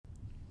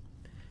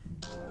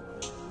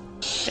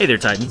Hey there,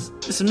 Titans.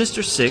 This is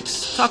Mr.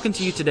 Six talking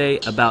to you today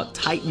about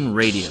Titan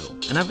Radio,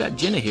 and I've got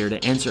Jenna here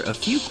to answer a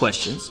few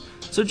questions.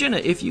 So Jenna,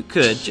 if you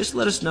could, just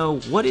let us know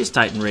what is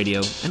Titan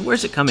Radio and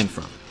where's it coming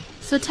from?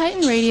 So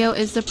Titan Radio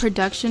is the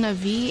production of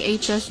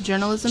VEHS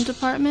Journalism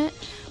Department.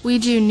 We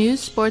do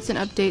news, sports, and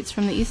updates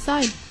from the East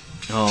Side.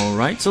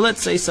 Alright, so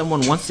let's say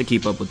someone wants to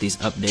keep up with these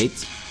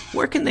updates.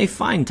 Where can they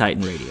find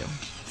Titan Radio?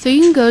 So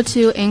you can go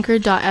to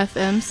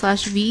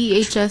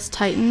anchor.fm/VEHS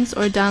Titans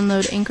or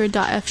download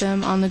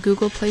anchor.fm on the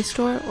Google Play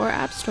Store or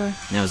App Store.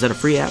 Now, is that a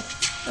free app?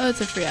 Oh,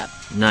 it's a free app.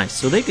 Nice,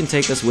 so they can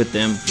take us with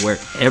them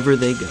wherever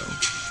they go.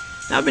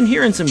 Now, I've been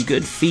hearing some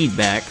good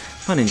feedback,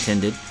 pun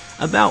intended,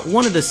 about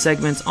one of the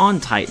segments on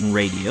Titan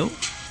Radio.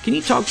 Can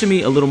you talk to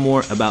me a little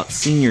more about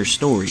Senior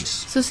Stories?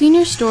 So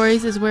Senior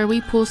Stories is where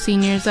we pull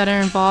seniors that are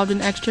involved in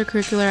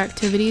extracurricular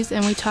activities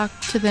and we talk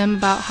to them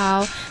about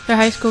how their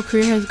high school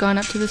career has gone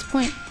up to this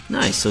point.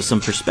 Nice, so some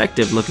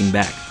perspective looking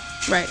back.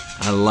 Right.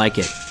 I like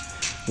it.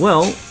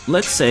 Well,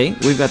 let's say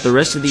we've got the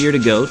rest of the year to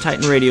go.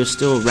 Titan Radio is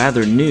still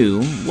rather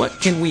new. What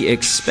can we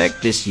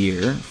expect this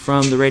year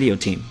from the radio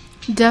team?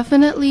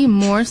 Definitely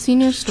more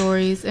senior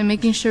stories and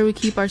making sure we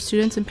keep our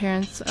students and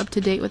parents up to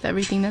date with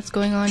everything that's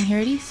going on here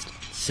at East.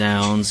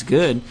 Sounds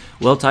good.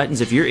 Well, Titans,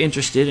 if you're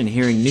interested in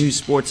hearing news,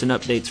 sports, and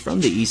updates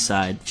from the East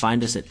Side,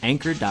 find us at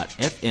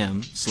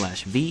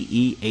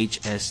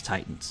anchor.fm/VEHS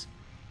Titans.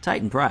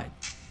 Titan Pride.